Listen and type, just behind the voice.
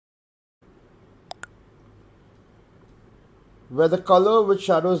Where the color which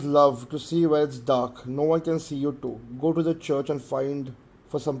shadows love to see where it's dark. No one can see you too. Go to the church and find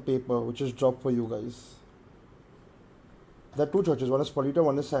for some paper which is dropped for you guys. There are two churches. One is Polita,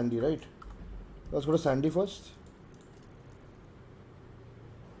 one is Sandy, right? Let's go to Sandy first.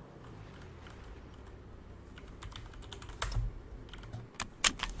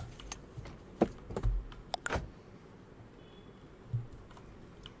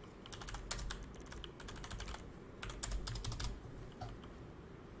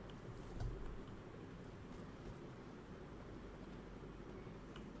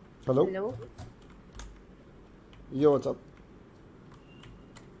 Hello? Hello? Yo, what's up?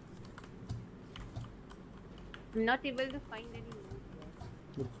 I'm not able to find any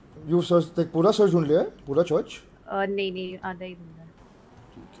notes. You search, like, पूरा search ढूंढ लिया है? पूरा church? नहीं आधा ही ढूंढा.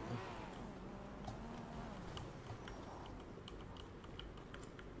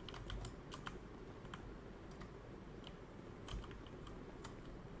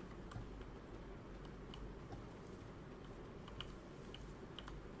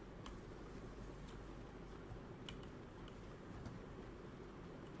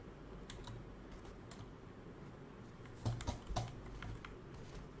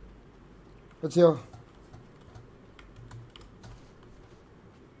 Let's hear.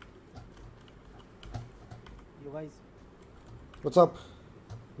 You guys, What's up?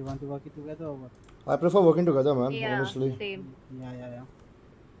 you want to work it together or what? I prefer working together, man. Yeah, Honestly. same. Yeah.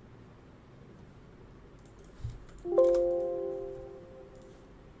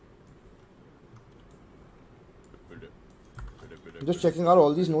 Just checking, are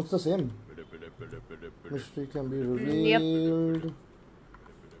all these notes the same? Mystery can be revealed.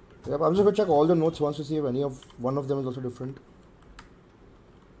 Yep, I'm just gonna check all the notes once to see if any of one of them is also different.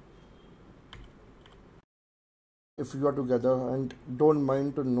 If you are together and don't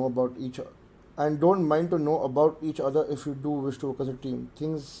mind to know about each other if you do wish to work as a team.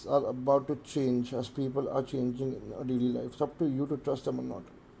 Things are about to change as people are changing in our daily life. It's up to you to trust them or not.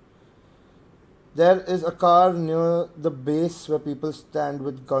 There is a car near the base where people stand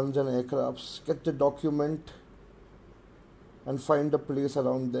with guns and aircrafts. Get the document and find a place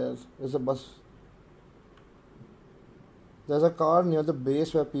around there. There's a bus. There's a car near the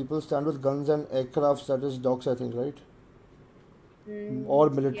base where people stand with guns and aircrafts. That is dogs, I think, right? Or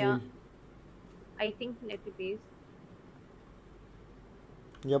military. Yeah. I think military base.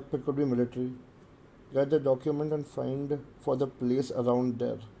 Yep, it could be military. Get the document and find for the place around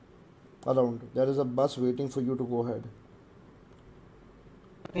there. There is a bus waiting for you to go ahead.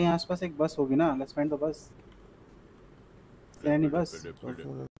 Okay, यहाँ आसपास एक बस होगी ना. Let's find the bus. Is there any bus?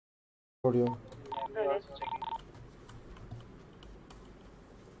 Audio.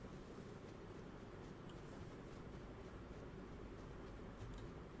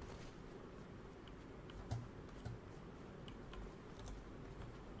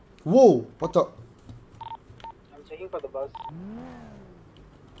 Whoa! What the? I'm checking for the bus.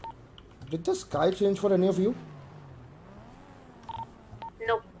 Did the sky change for any of you?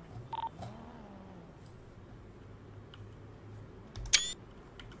 Nope.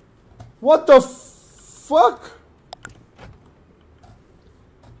 What the fuck?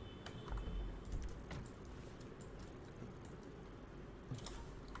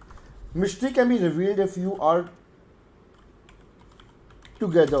 Mystery can be revealed if you are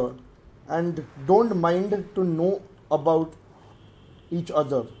together and don't mind to know about each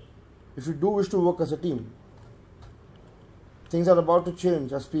other. If you do wish to work as a team, things are about to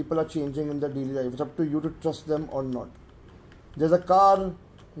change as people are changing in their daily life. It's up to you to trust them or not. There's a car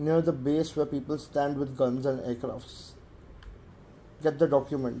near the base where people stand with guns and aircrafts. Get the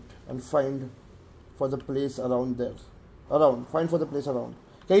document and find for the place around there. Find for the place around.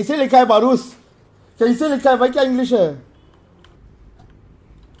 कैसे लिखा है बारूस? कैसे लिखा है भाई? क्या English है?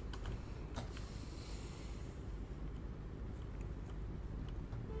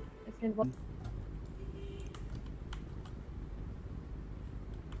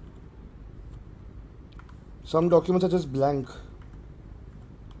 Some documents are just blank.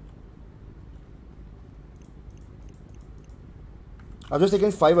 I've just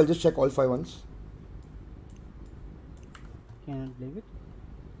taken 5. I'll just check all 5 once. Can't believe it.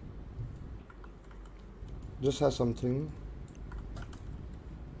 Just has something.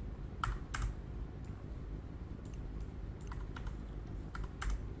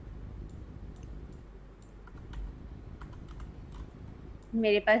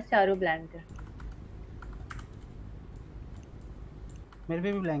 मेरे पास चारों ब्लैंक है. मेरे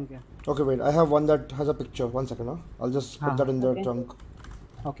पे भी blank है. Okay, wait. I have one that has a picture. 1 second, huh? I'll just put that in the trunk.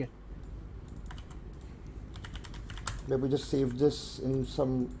 Okay. Maybe just save this in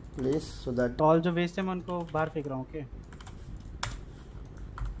some place so that. तो all जो waste है मैं उनको बाहर फेंक रहा हूँ. Okay.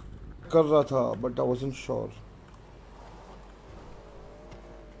 कर रहा था but I wasn't sure.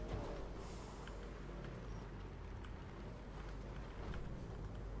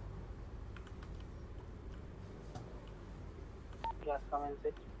 Class, come and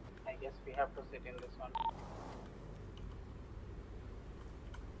sit. I guess we have to sit in this one.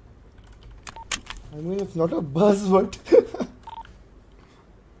 I mean, it's not a bus, but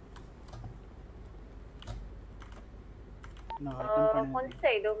No, I can't find कौन anything. सी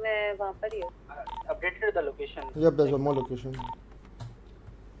साइड हो? मैं वहाँ पर ही हूँ. Updated the location. yep, there's one more location.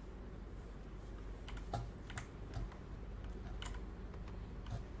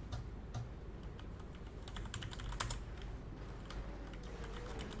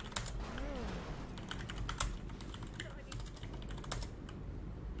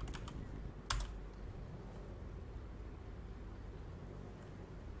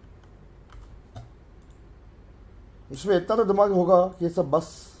 इसमें इतना तो दिमाग होगा कि ये सब बस.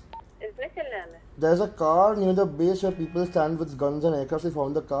 इसमें चलने वाला है. There's a car near the base where people stand with guns and aircraft. We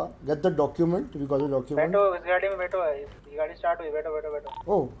found the car. Get the document. We got the document. बैठो, इस गाड़ी में बैठो. ये गाड़ी स्टार्ट हुई. बैठो बैठो बैठो.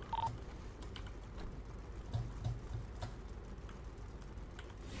 Oh.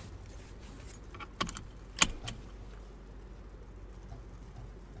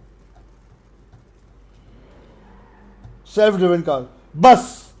 Self-driven car.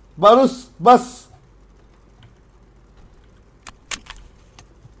 Bus. Barus. Bus.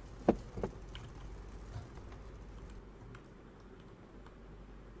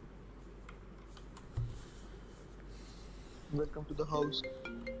 Welcome to the house.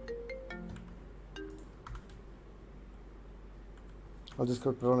 I'll just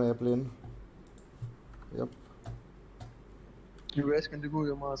go put on an airplane. Yep. You guys can remove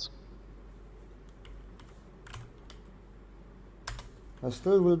your mask. I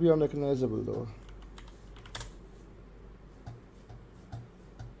still will be unrecognizable though.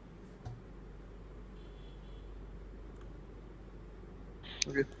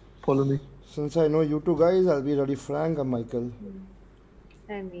 Okay, follow me. Since I know you two guys, I'll be really frank. I'm Michael.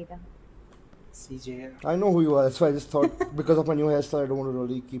 I'm Meera. CJ. I know who you are. That's why I just thought because of my new hairstyle, I don't want to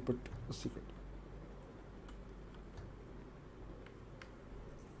really keep it a secret.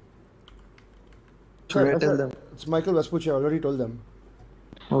 Should I tell them? It's Michael Vespucci. I already told them.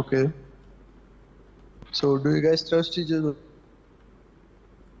 Okay. So, do you guys trust each other?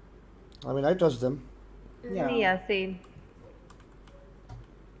 I mean, I trust them. Yeah, same.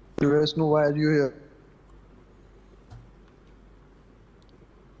 Do you guys know why are you here?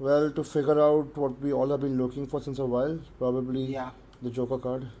 Well, to figure out what we all have been looking for since a while, probably Yeah. the Joker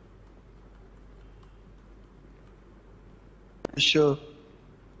card. Sure.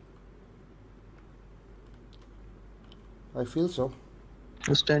 I feel so.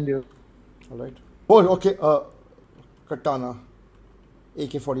 You stand here. All right. Oh, okay. Katana,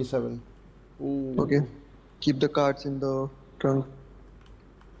 AK-47. Ooh. Okay. Keep the cards in the trunk.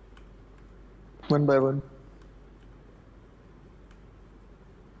 One by one.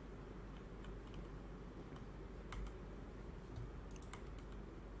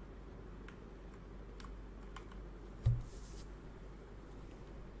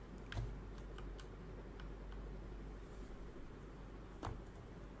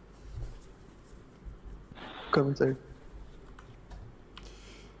 Come inside.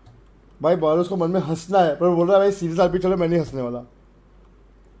 भाई बालूस को मन में हंसना है पर बोल रहा है भाई सीरियस आरपी चलो मैं नहीं हंसने वाला.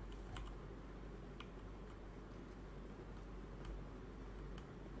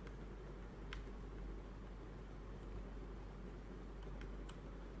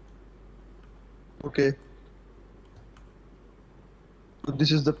 Okay. So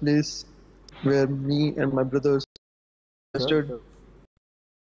this is the place where me and my brothers stood.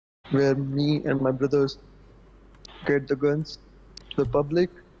 Where me and my brothers get the guns, the public,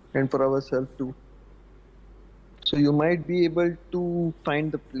 and for ourselves too. So you might be able to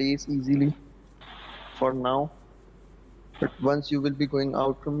find the place easily for now. But once you will be going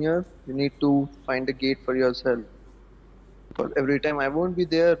out from here, you need to find a gate for yourself. For every time I won't be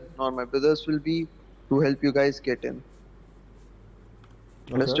there, nor my brothers will be, to help you guys get in.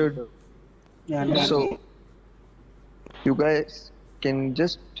 Understood? Yeah. So you guys can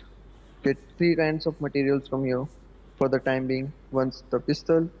just get 3 kinds of materials from here for the time being. Once the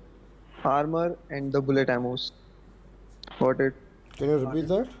pistol, armor, and the bullet ammos. Got it? Can you repeat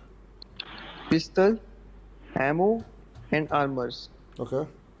that? Pistol, ammo, and armors. Okay.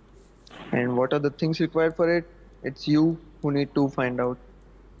 And what are the things required for it? It's you who need to find out.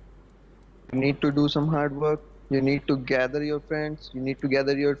 You need to do some hard work. You need to gather your friends. You need to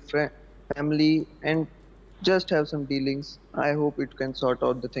gather your family and just have some dealings. I hope it can sort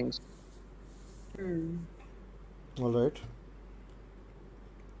out the things. All right.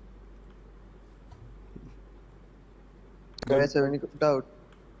 Guys, have any doubt?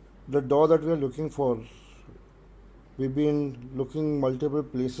 The door that we are looking for, we've been looking multiple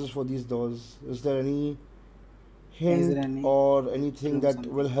places for these doors. Is there any hint any or anything clue, that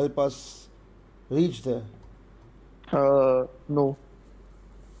something? will help us reach there? No.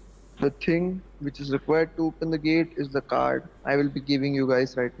 The thing which is required to open the gate is the card I will be giving you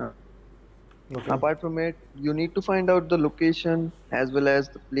guys right now. Okay. Apart from it, you need to find out the location as well as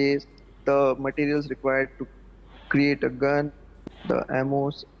the place, the materials required to create a gun, the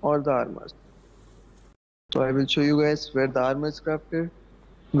ammos or the armors. So I will show you guys where the armor is crafted,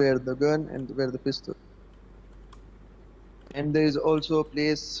 where the gun and where the pistol. And there is also a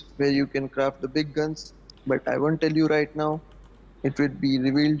place where you can craft the big guns, but I won't tell you right now. It will be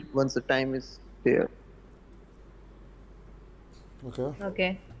revealed once the time is there. Okay.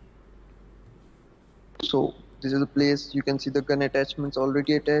 Okay. So this is the place you can see the gun attachments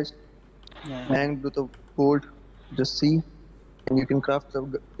already attached, Yeah. hanged with a bolt. Just see, and you can craft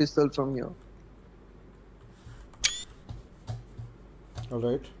the pistol from here. All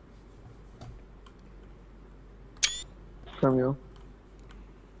right. From here.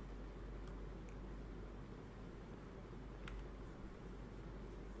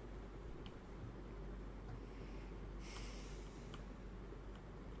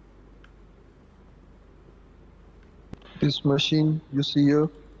 This machine you see here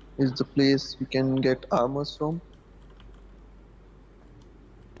is the place you can get armors from.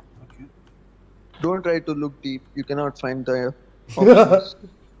 Okay. Don't try to look deep. You cannot find the options.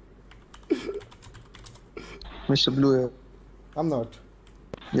 Mr. Blue here. I'm not.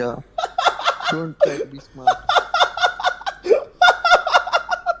 Yeah. Don't try to be smart.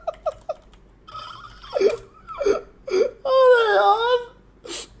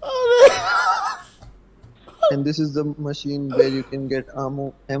 And this is the machine where you can get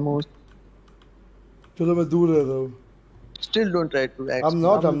ammo. चलो मैं दूर रह रहा हूँ. Still don't try to act I'm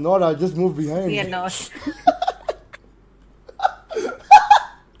not. smart. I'm not. I just moved behind. We are not.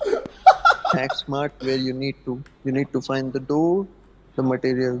 Act smart where you need to. You need to find the door, the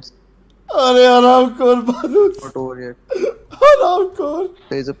materials. अरे आराम कर बारूद. Not over yet. आराम कर.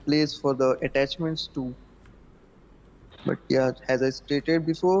 There is a place for the attachments too. But yeah, as I stated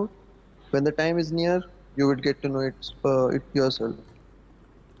before, when the time is near, you would get to know it yourself.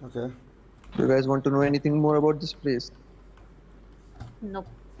 Okay. Do you guys want to know anything more about this place? Nope.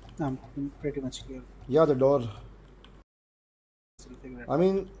 I'm pretty much clear. Yeah, the door. We'll figure it I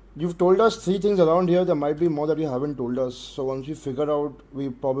mean, you've told us 3 things around here. There might be more that you haven't told us. So once we figure out, we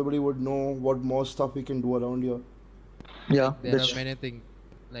probably would know what more stuff we can do around here. Yeah, There that's are many things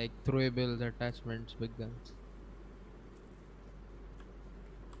like throwables, attachments, big guns,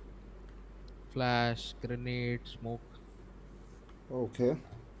 flash, grenade, smoke, Okay.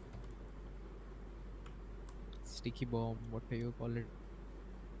 sticky bomb, whatever you call it.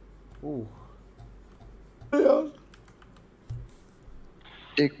 Ooh.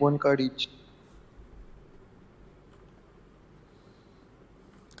 take 1 card each.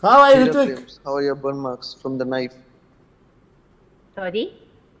 Hi, Hydra Ritik. flames. How are your burn marks from the knife? Sorry?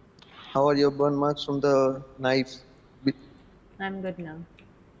 How are your burn marks from the knife? I'm good now.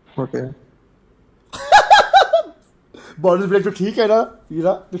 Okay. Body break तो ठीक है ना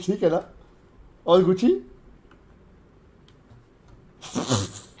हीरा तो ठीक है ना और Gucci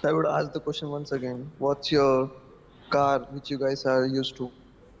I would ask the question once again. What's your car which you guys are used to?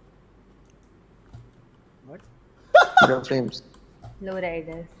 What? Hydra flames. Low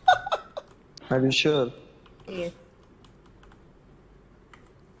riders. Are you sure? Yes.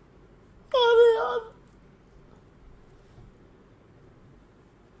 अरे यार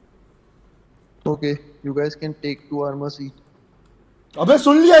Okay, you guys can take 2 armors each. अबे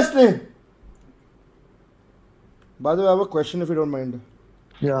सुन लिया इसने By the way, I have a question if you don't mind.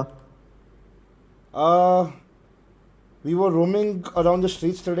 Yeah. We were roaming around the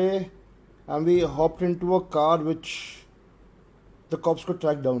streets today and we hopped into a car which the cops could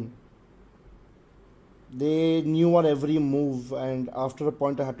track down. They knew our every move, and after a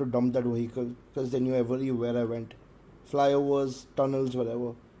point I had to dump that vehicle because they knew everywhere I went. Flyovers, tunnels,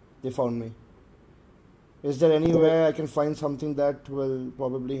 whatever. They found me. Is there any way I can find something that will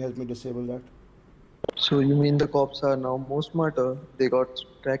probably help me disable that? So you mean the cops are now more smarter? They got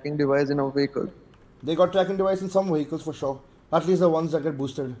tracking device in our vehicle. They got tracking device in some vehicles for sure. At least the ones that get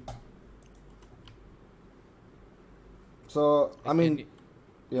boosted. So, I mean,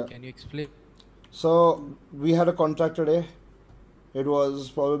 yeah. Can you explain? So, we had a contract today. It was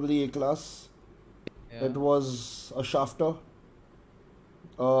probably A-class. Yeah. It was a shafter.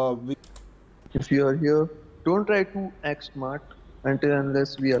 If you are here, don't try to act smart until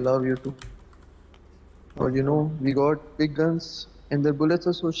unless we allow you to. Or you know, we got big guns and their bullets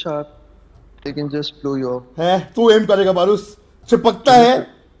are so sharp they can just blow you off. है तू M करेगा बारूस, चिपकता है,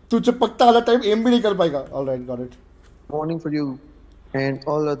 तू चिपकता वाला time M भी नहीं कर पाएगा. Alright, got it. Warning for you and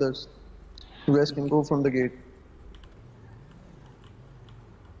all others. You guys can go from the gate.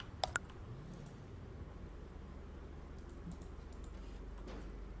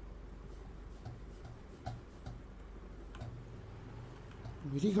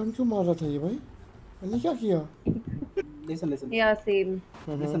 मेरी गन क्यों मार रहा था ये भाई? मैंने क्या किया? Listen. Yeah, same.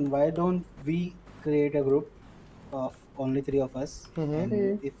 Listen, why don't we create a group of only 3 of us, and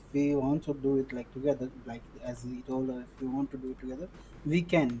if we want to do it like together, like as he told us, if we want to do it together, we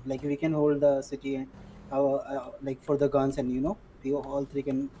can hold the city and our like for the guns, and you know, we all 3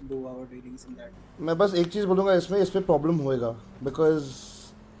 can do our dealings in that. मैं बस एक चीज़ बोलूँगा इसमें, इस पे problem होएगा because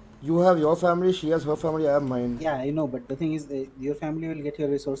you have your family, she has her family, I have mine. Yeah, I know, but the thing is, your family will get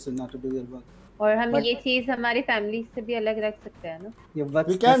your resources not to do your work. और हम But- ये चीज हमारी family से भी अलग रख सकते हैं ना. Yeah, but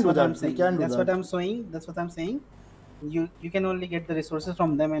We can that's do what that, I'm we saying. can do That's that. what I'm saying. You can only get the resources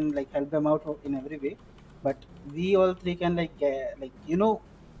from them and like help them out in every way, but we all 3 can like you know,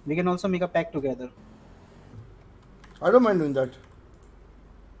 we can also make a pact together. I don't mind doing that.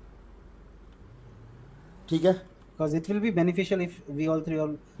 ठीक है. Because it will be beneficial if we all 3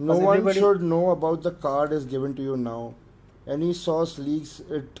 all. No 'cause one everybody- should know about the card is given to you now. Any source leaks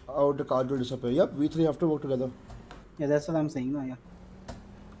it out, the card will disappear. Yep, we 3 have to work together. Yeah, that's what I'm saying. No, yeah.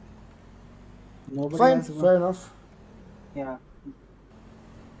 Nobody Fine, else will- fair enough. Yeah.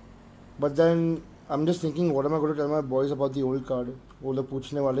 But then I'm just thinking, what am I going to tell my boys about the old card? वो लोग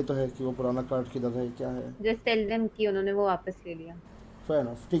पूछने वाले तो है कि वो पुराना card किधर है, क्या है. Just tell them कि उन्होंने वो वापस ले लिया. Fair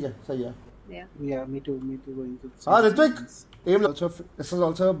enough. ठीक है, सही है. Yeah. Yeah, me too going to. हाँ, Ritvik. Aim also, this is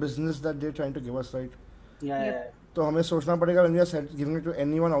also a business that they're trying to give us, right? Yeah. तो हमें सोचना पड़ेगा when we are giving it to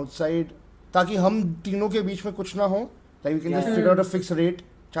anyone outside, ताकि हम तीनों के बीच में कुछ ना हो. Like we can just figure out a fixed rate,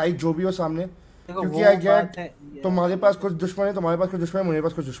 चाहे जो भी हो सामने. देखो, क्योंकि वो I get बात है, yeah. तुम्हारे पास कुछ दुश्मन है, तुम्हारे पास कुछ दुश्मन है, मेरे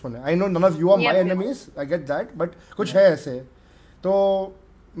पास कुछ दुश्मन है. I know none of you are my Yep. enemies. I get that, but कुछ है ऐसे. तो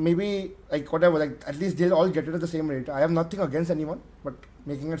maybe like whatever, like at least they'll all get it at the same rate. I have nothing against anyone, but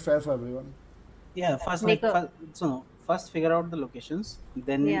making it fair for everyone. Yeah, first Make a- first figure out the locations,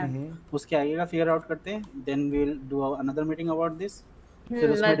 then Yeah. उसके आगे का figure out करते हैं, then we'll do another meeting about this.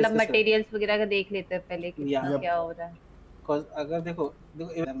 फिर उसमें मतलब discuss materials वगैरह का देख लेते हैं पहले कि Yeah. क्या हो रहा है. Cause अगर देखो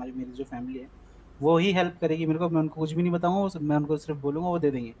हमारी मेरी जो फैमिली है वो ही हेल्प करेगी मेरे को, मैं उनको कुछ भी नहीं बताऊंगा, मैं उनको सिर्फ बोलूंगा वो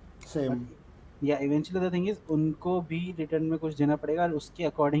दे देंगे. Same. या इवेंचुअली द थिंग इज उनको भी रिटर्न में कुछ देना पड़ेगा और उसके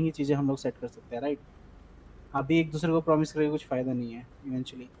अकॉर्डिंग ही चीज़ें हम लोग सेट कर सकते हैं, राइट. अभी एक दूसरे को प्रॉमिस करके कुछ फ़ायदा नहीं है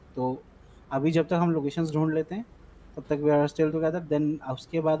इवेंचुअली. तो अभी जब तक हम लोकेशंस ढूंढ लेते हैं तब तक we are still together, then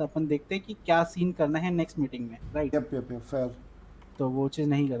उसके बाद अपन देखते हैं कि क्या सीन करना है नेक्स्ट मीटिंग में, राइट. Yep, fair. तो वो चीज़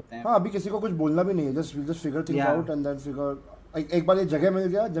नहीं करते हैं. हाँ, अभी किसी को कुछ बोलना भी नहीं है. Just figure things Yeah. out and then figure. एक बार ये जगह मिल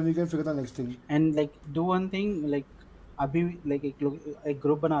गया, then we can figure the next thing. And like do one thing, like अभी लाइक एक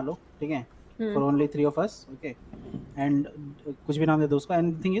ग्रुप बना लो, ठीक है, for only 3 of us, okay, and कुछ भी नाम दे दो उसका.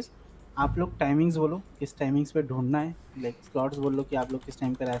 एंड थिंग इज आप लोग टाइमिंग्स बोलो, किस टाइमिंग्स पे ढूंढना है, लाइक स्लॉट्स बोल लो कि आप लोग किस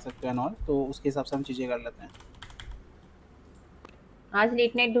टाइम पे रह सकते हो एंड ऑल, तो उसके हिसाब से हम चीज़ें कर लेते हैं. आज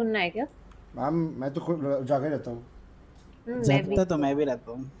लेट नाइट ढूंढना है क्या? मैम, मैं तो खुद जागे रहता हूँ. मैं भी. जागता तो मैं भी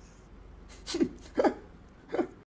रहता हूँ.